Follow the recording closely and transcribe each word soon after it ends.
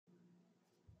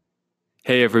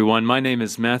Hey everyone, my name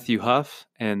is Matthew Huff,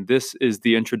 and this is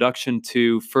the introduction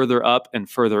to Further Up and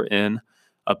Further In,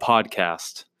 a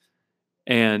podcast.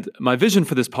 And my vision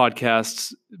for this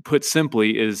podcast, put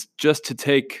simply, is just to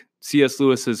take C.S.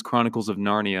 Lewis's Chronicles of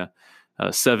Narnia,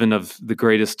 seven of the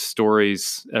greatest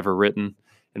stories ever written,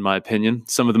 in my opinion,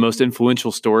 some of the most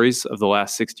influential stories of the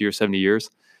last 60 or 70 years,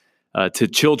 to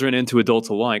children and to adults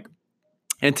alike,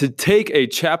 and to take a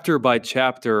chapter by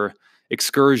chapter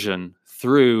excursion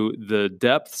through the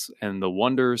depths and the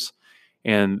wonders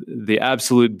and the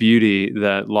absolute beauty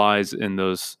that lies in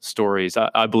those stories.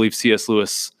 I believe C.S.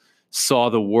 Lewis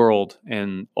saw the world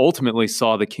and ultimately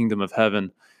saw the kingdom of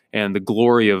heaven and the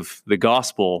glory of the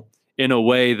gospel in a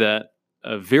way that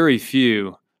very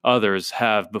few others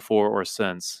have before or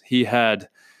since. He had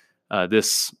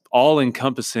this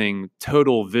all-encompassing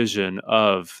total vision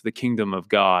of the kingdom of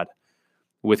God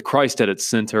with Christ at its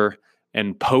center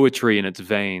and poetry in its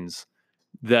veins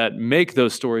that make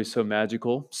those stories so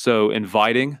magical, so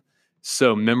inviting,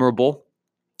 so memorable.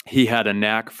 He had a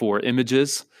knack for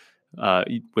images,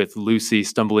 with Lucy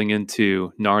stumbling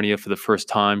into Narnia for the first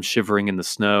time, shivering in the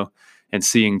snow, and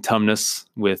seeing Tumnus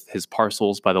with his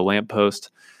parcels by the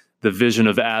lamppost, the vision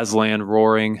of Aslan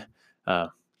roaring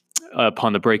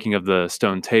upon the breaking of the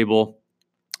stone table,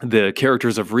 the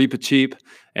characters of Reepicheep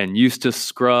and Eustace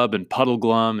Scrubb and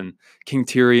Puddleglum and King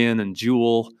Tyrion and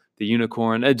Jewel, the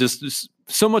unicorn. Just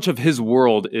so much of his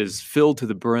world is filled to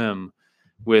the brim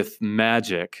with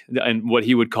magic and what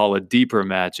he would call a deeper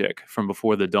magic from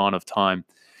before the dawn of time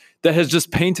that has just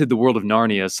painted the world of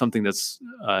Narnia as something that's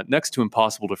next to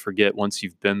impossible to forget once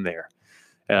you've been there.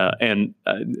 And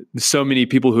so many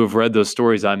people who have read those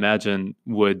stories, I imagine,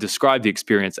 would describe the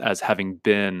experience as having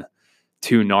been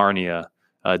to Narnia.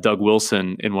 Doug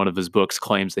Wilson, in one of his books,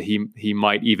 claims that he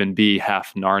might even be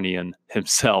half Narnian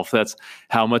himself. That's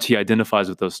how much he identifies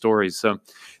with those stories. So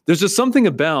there's just something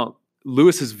about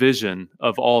Lewis's vision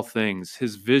of all things,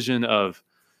 his vision of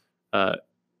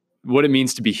what it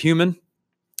means to be human,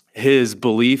 his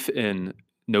belief in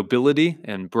nobility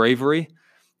and bravery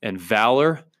and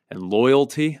valor and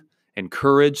loyalty and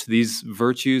courage, these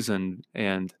virtues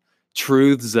and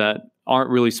truths that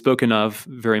aren't really spoken of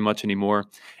very much anymore.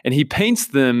 And he paints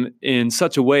them in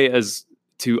such a way as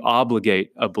to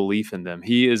obligate a belief in them.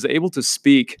 He is able to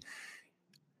speak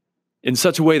in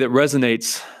such a way that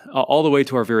resonates all the way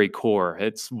to our very core.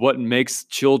 It's what makes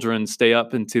children stay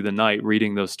up into the night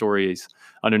reading those stories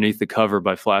underneath the cover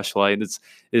by flashlight. It's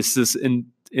this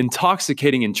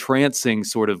intoxicating, entrancing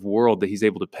sort of world that he's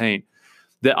able to paint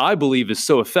that I believe is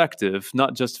so effective,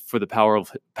 not just for the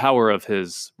power of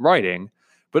his writing,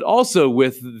 but also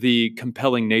with the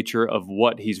compelling nature of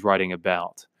what he's writing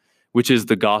about, which is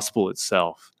the gospel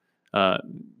itself.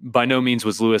 By no means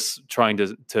was Lewis trying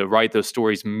to write those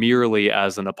stories merely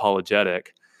as an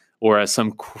apologetic or as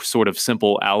some sort of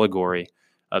simple allegory.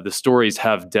 The stories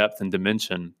have depth and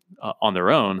dimension on their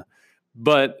own,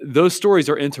 but those stories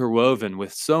are interwoven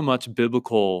with so much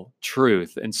biblical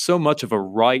truth and so much of a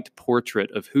right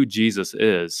portrait of who Jesus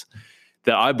is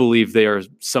that I believe they are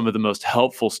some of the most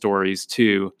helpful stories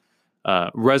to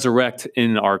resurrect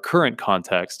in our current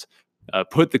context,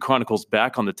 put the Chronicles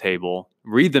back on the table,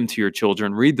 read them to your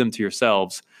children, read them to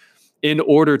yourselves, in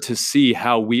order to see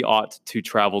how we ought to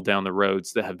travel down the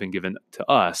roads that have been given to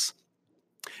us.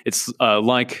 It's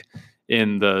like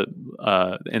in the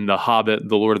Hobbit,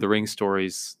 the Lord of the Rings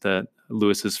stories that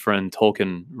Lewis's friend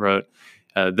Tolkien wrote,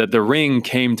 that the ring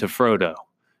came to Frodo,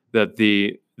 that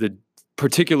the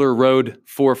particular road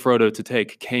for Frodo to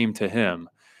take came to him.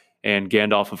 And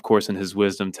Gandalf, of course, in his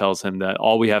wisdom, tells him that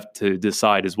all we have to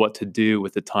decide is what to do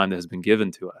with the time that has been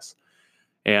given to us.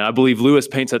 And I believe Lewis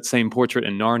paints that same portrait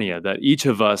in Narnia, that each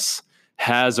of us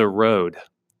has a road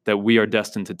that we are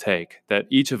destined to take, that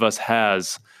each of us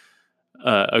has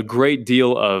a great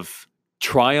deal of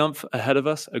triumph ahead of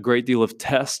us, a great deal of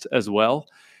test as well.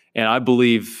 And I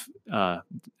believe,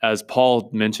 as Paul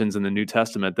mentions in the New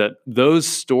Testament, that those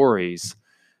stories,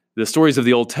 the stories of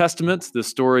the Old Testament, the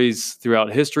stories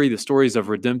throughout history, the stories of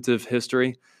redemptive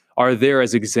history, are there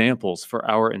as examples for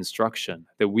our instruction,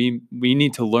 that we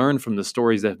need to learn from the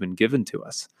stories that have been given to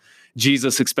us.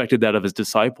 Jesus expected that of his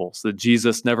disciples, that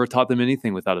Jesus never taught them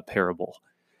anything without a parable.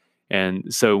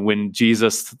 And so when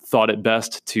Jesus thought it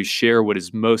best to share what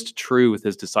is most true with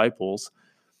his disciples,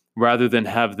 rather than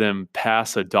have them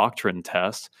pass a doctrine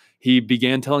test, he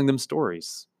began telling them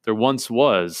stories. There once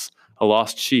was a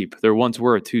lost sheep. There once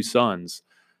were two sons.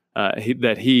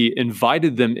 That he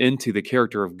invited them into the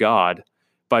character of God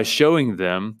by showing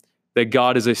them that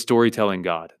God is a storytelling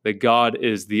God, that God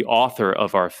is the author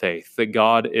of our faith, that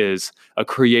God is a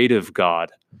creative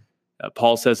God,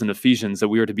 Paul says in Ephesians that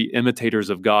we are to be imitators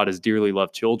of God as dearly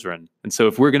loved children. And so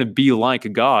if we're going to be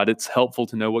like God, it's helpful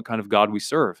to know what kind of God we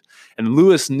serve. And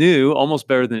Lewis knew almost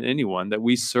better than anyone that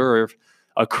we serve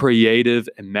a creative,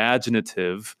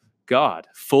 imaginative God,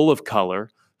 full of color,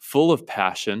 full of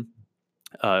passion.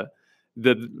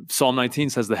 The Psalm 19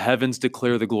 says the heavens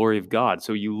declare the glory of God.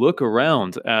 So you look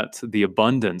around at the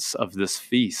abundance of this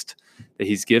feast that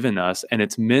he's given us, and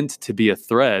it's meant to be a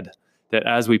thread that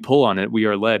as we pull on it, we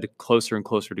are led closer and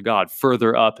closer to God,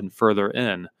 further up and further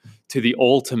in to the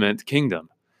ultimate kingdom.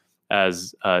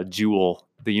 As Jewel,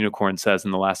 the unicorn, says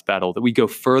in the last battle, that we go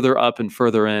further up and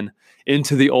further in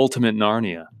into the ultimate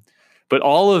Narnia. But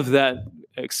all of that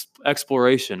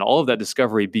exploration, all of that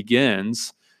discovery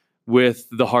begins with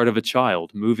the heart of a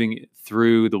child moving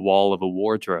through the wall of a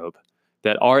wardrobe.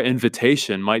 That our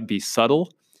invitation might be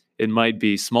subtle, it might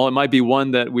be small, it might be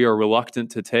one that we are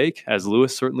reluctant to take, as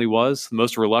Lewis certainly was, the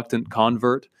most reluctant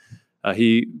convert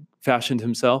he fashioned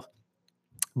himself.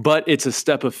 But it's a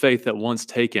step of faith that, once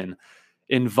taken,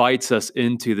 invites us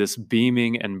into this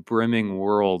beaming and brimming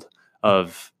world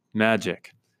of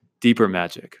magic, deeper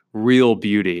magic, real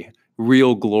beauty,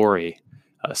 real glory.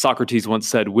 Socrates once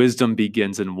said, wisdom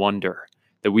begins in wonder,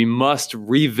 that we must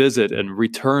revisit and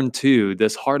return to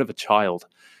this heart of a child,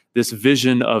 this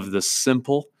vision of the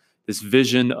simple, this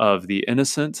vision of the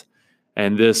innocent,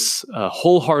 and this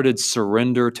wholehearted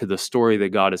surrender to the story that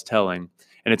God is telling.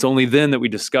 And it's only then that we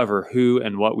discover who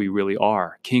and what we really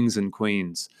are, kings and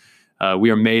queens. We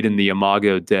are made in the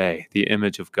imago Dei, the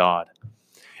image of God.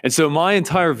 And so my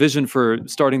entire vision for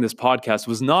starting this podcast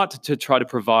was not to try to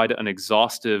provide an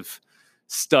exhaustive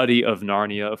study of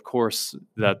Narnia. Of course,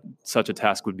 that such a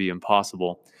task would be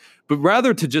impossible, but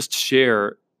rather to just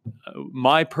share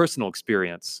my personal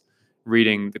experience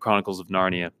reading the Chronicles of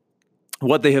Narnia,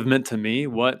 what they have meant to me,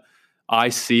 what I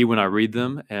see when I read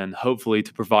them, and hopefully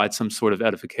to provide some sort of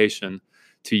edification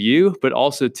to you, but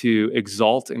also to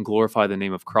exalt and glorify the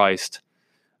name of Christ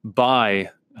by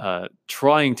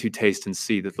trying to taste and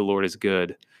see that the Lord is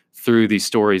good through these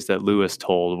stories that Lewis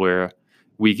told, where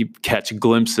we catch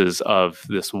glimpses of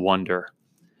this wonder.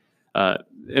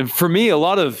 And for me, a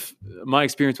lot of my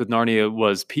experience with Narnia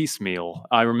was piecemeal.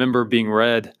 I remember being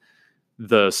read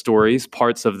the stories,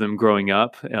 parts of them growing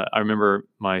up. I remember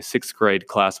my 6th grade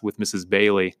class with Mrs.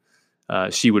 Bailey.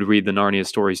 She would read the Narnia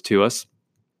stories to us.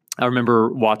 I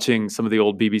remember watching some of the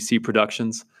old BBC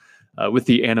productions with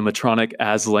the animatronic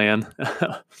Aslan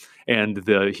and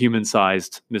the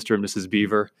human-sized Mr. and Mrs.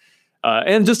 Beaver,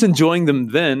 and just enjoying them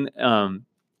then.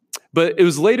 But it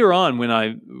was later on when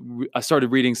I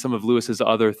started reading some of Lewis's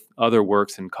other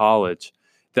works in college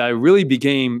that I really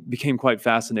became quite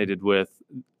fascinated with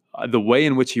the way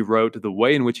in which he wrote, the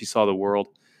way in which he saw the world.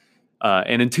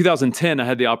 And in 2010, I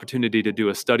had the opportunity to do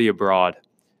a study abroad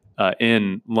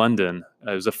in London.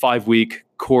 It was a 5-week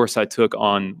course I took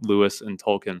on Lewis and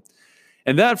Tolkien.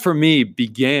 And that, for me,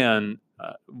 began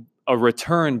a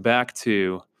return back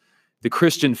to the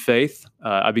Christian faith.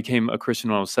 I became a Christian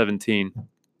when I was 17.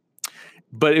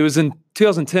 But it was in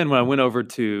 2010 when I went over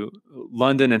to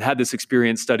London and had this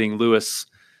experience studying Lewis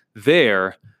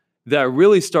there that I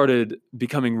really started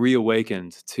becoming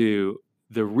reawakened to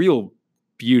the real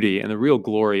beauty and the real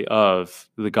glory of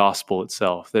the gospel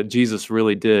itself, that Jesus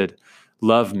really did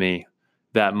love me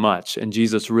that much, and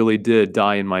Jesus really did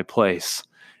die in my place,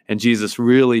 and Jesus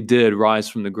really did rise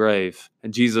from the grave,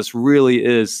 and Jesus really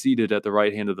is seated at the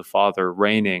right hand of the Father,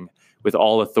 reigning with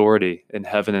all authority in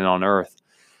heaven and on earth.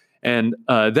 And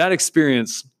that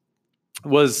experience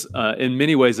was in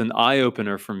many ways an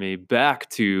eye-opener for me back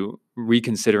to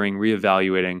reconsidering,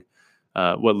 reevaluating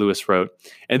what Lewis wrote.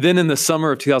 And then in the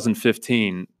summer of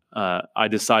 2015, I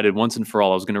decided once and for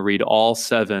all I was going to read all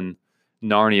 7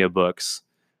 Narnia books.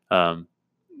 I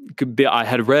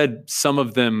had read some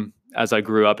of them as I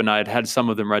grew up, and I had had some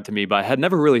of them read to me, but I had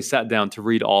never really sat down to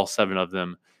read all 7 of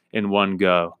them in one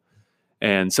go.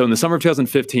 And so in the summer of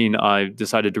 2015, I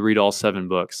decided to read all 7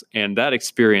 books. And that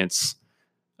experience,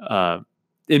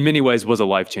 in many ways, was a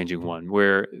life-changing one,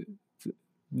 where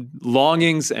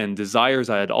longings and desires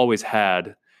I had always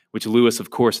had, which Lewis,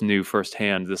 of course, knew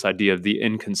firsthand, this idea of the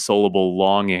inconsolable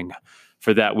longing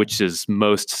for that which is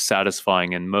most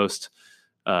satisfying and most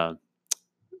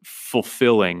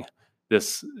fulfilling,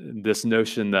 this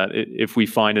notion that if we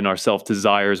find in ourselves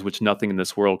desires which nothing in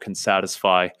this world can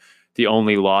satisfy, the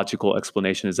only logical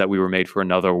explanation is that we were made for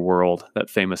another world, that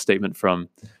famous statement from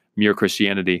Mere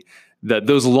Christianity, that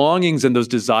those longings and those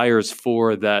desires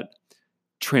for that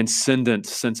transcendent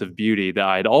sense of beauty that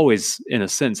I had always, in a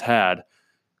sense, had,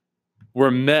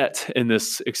 were met in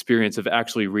this experience of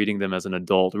actually reading them as an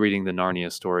adult, reading the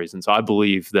Narnia stories. And so I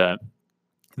believe that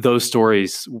those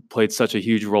stories played such a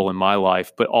huge role in my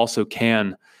life, but also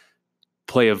can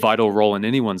play a vital role in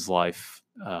anyone's life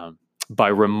by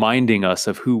reminding us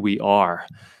of who we are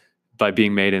by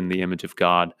being made in the image of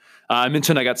God. I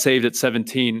mentioned I got saved at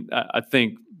 17. I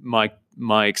think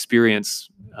my experience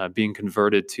being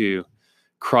converted to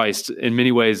Christ in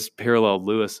many ways paralleled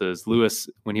Lewis's. Lewis,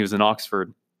 when he was in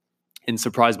Oxford, in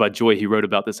Surprised by Joy, he wrote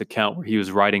about this account where he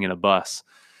was riding in a bus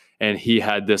and he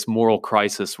had this moral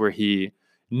crisis where he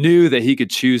knew that he could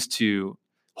choose to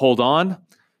hold on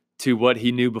to what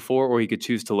he knew before, or he could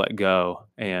choose to let go.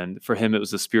 And for him, it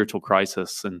was a spiritual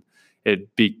crisis, and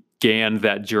it began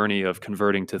that journey of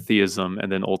converting to theism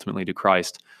and then ultimately to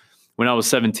Christ. When I was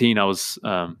 17, I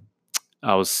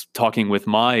was talking with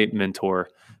my mentor,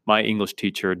 my English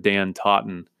teacher, Dan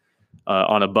Totten,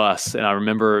 on a bus, and I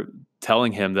remember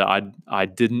telling him that I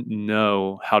didn't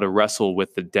know how to wrestle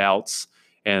with the doubts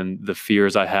and the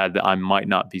fears I had that I might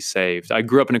not be saved. I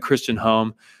grew up in a Christian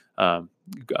home,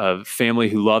 a family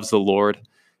who loves the Lord,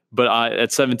 but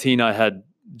at 17, I had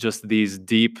just these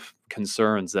deep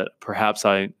concerns that perhaps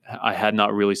I had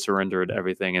not really surrendered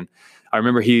everything. And I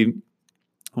remember he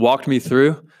walked me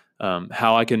through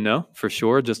how I can know for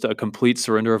sure, just a complete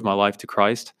surrender of my life to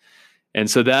Christ. And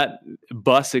so that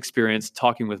bus experience,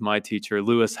 talking with my teacher,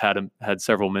 Lewis had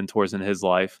several mentors in his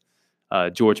life,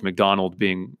 George MacDonald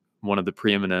being one of the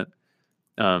preeminent.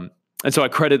 And so I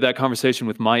credit that conversation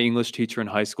with my English teacher in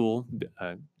high school,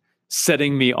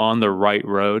 setting me on the right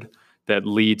road that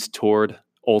leads toward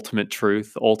ultimate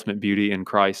truth, ultimate beauty in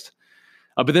Christ.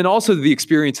 But then also the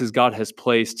experiences God has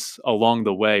placed along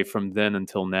the way from then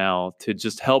until now to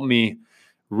just help me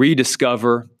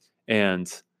rediscover and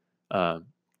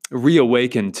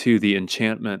reawaken to the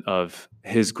enchantment of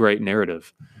his great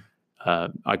narrative.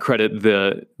 I credit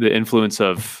the influence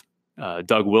of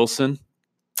Doug Wilson,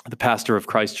 the pastor of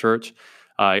Christ Church.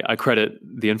 I credit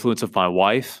the influence of my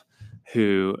wife,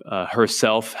 who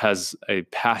herself has a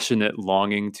passionate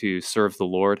longing to serve the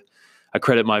Lord. I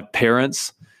credit my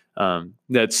parents,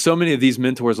 that so many of these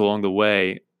mentors along the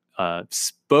way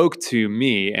spoke to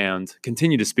me and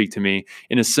continue to speak to me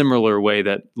in a similar way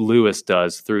that Lewis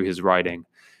does through his writing,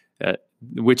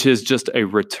 which is just a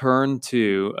return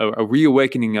to, a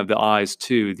reawakening of the eyes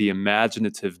to the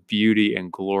imaginative beauty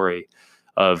and glory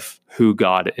of who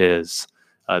God is,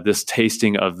 this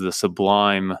tasting of the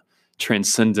sublime,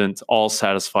 transcendent,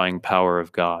 all-satisfying power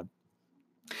of God.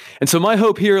 And so my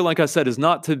hope here, like I said, is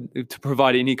not to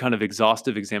provide any kind of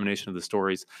exhaustive examination of the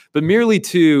stories, but merely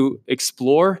to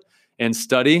explore and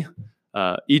study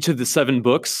each of the 7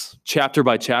 books, chapter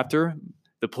by chapter.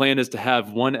 The plan is to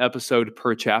have 1 episode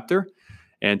per chapter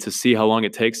and to see how long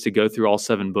it takes to go through all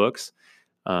 7 books.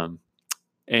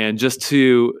 And just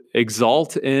to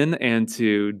exalt in and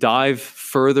to dive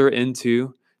further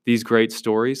into these great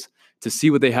stories, to see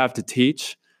what they have to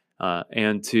teach,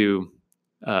 and to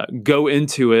go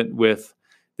into it with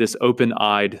this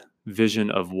open-eyed vision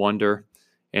of wonder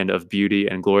and of beauty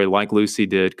and glory, like Lucy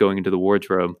did going into the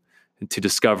wardrobe, and to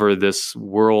discover this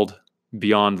world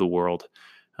beyond the world,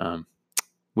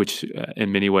 which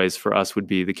in many ways for us would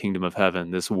be the kingdom of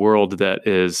heaven, this world that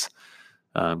is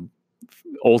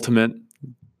ultimate,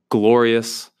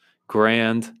 glorious,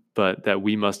 grand, but that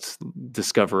we must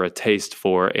discover a taste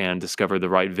for and discover the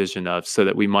right vision of, so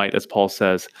that we might, as Paul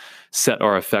says, set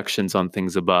our affections on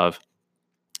things above,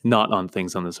 not on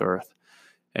things on this earth.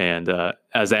 And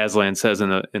as Aslan says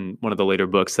in one of the later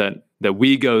books, that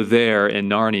we go there in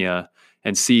Narnia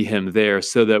and see him there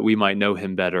so that we might know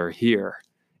him better here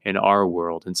in our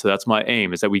world. And so that's my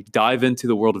aim, is that we dive into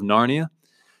the world of Narnia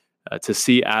to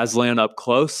see Aslan up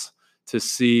close, to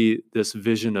see this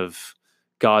vision of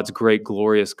God's great,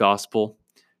 glorious gospel,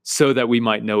 so that we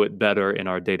might know it better in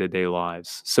our day-to-day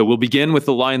lives. So we'll begin with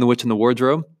The Lion, the Witch, and the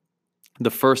Wardrobe,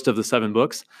 the first of the 7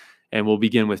 books, and we'll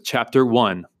begin with chapter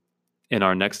 1 in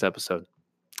our next episode.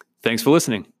 Thanks for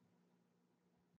listening.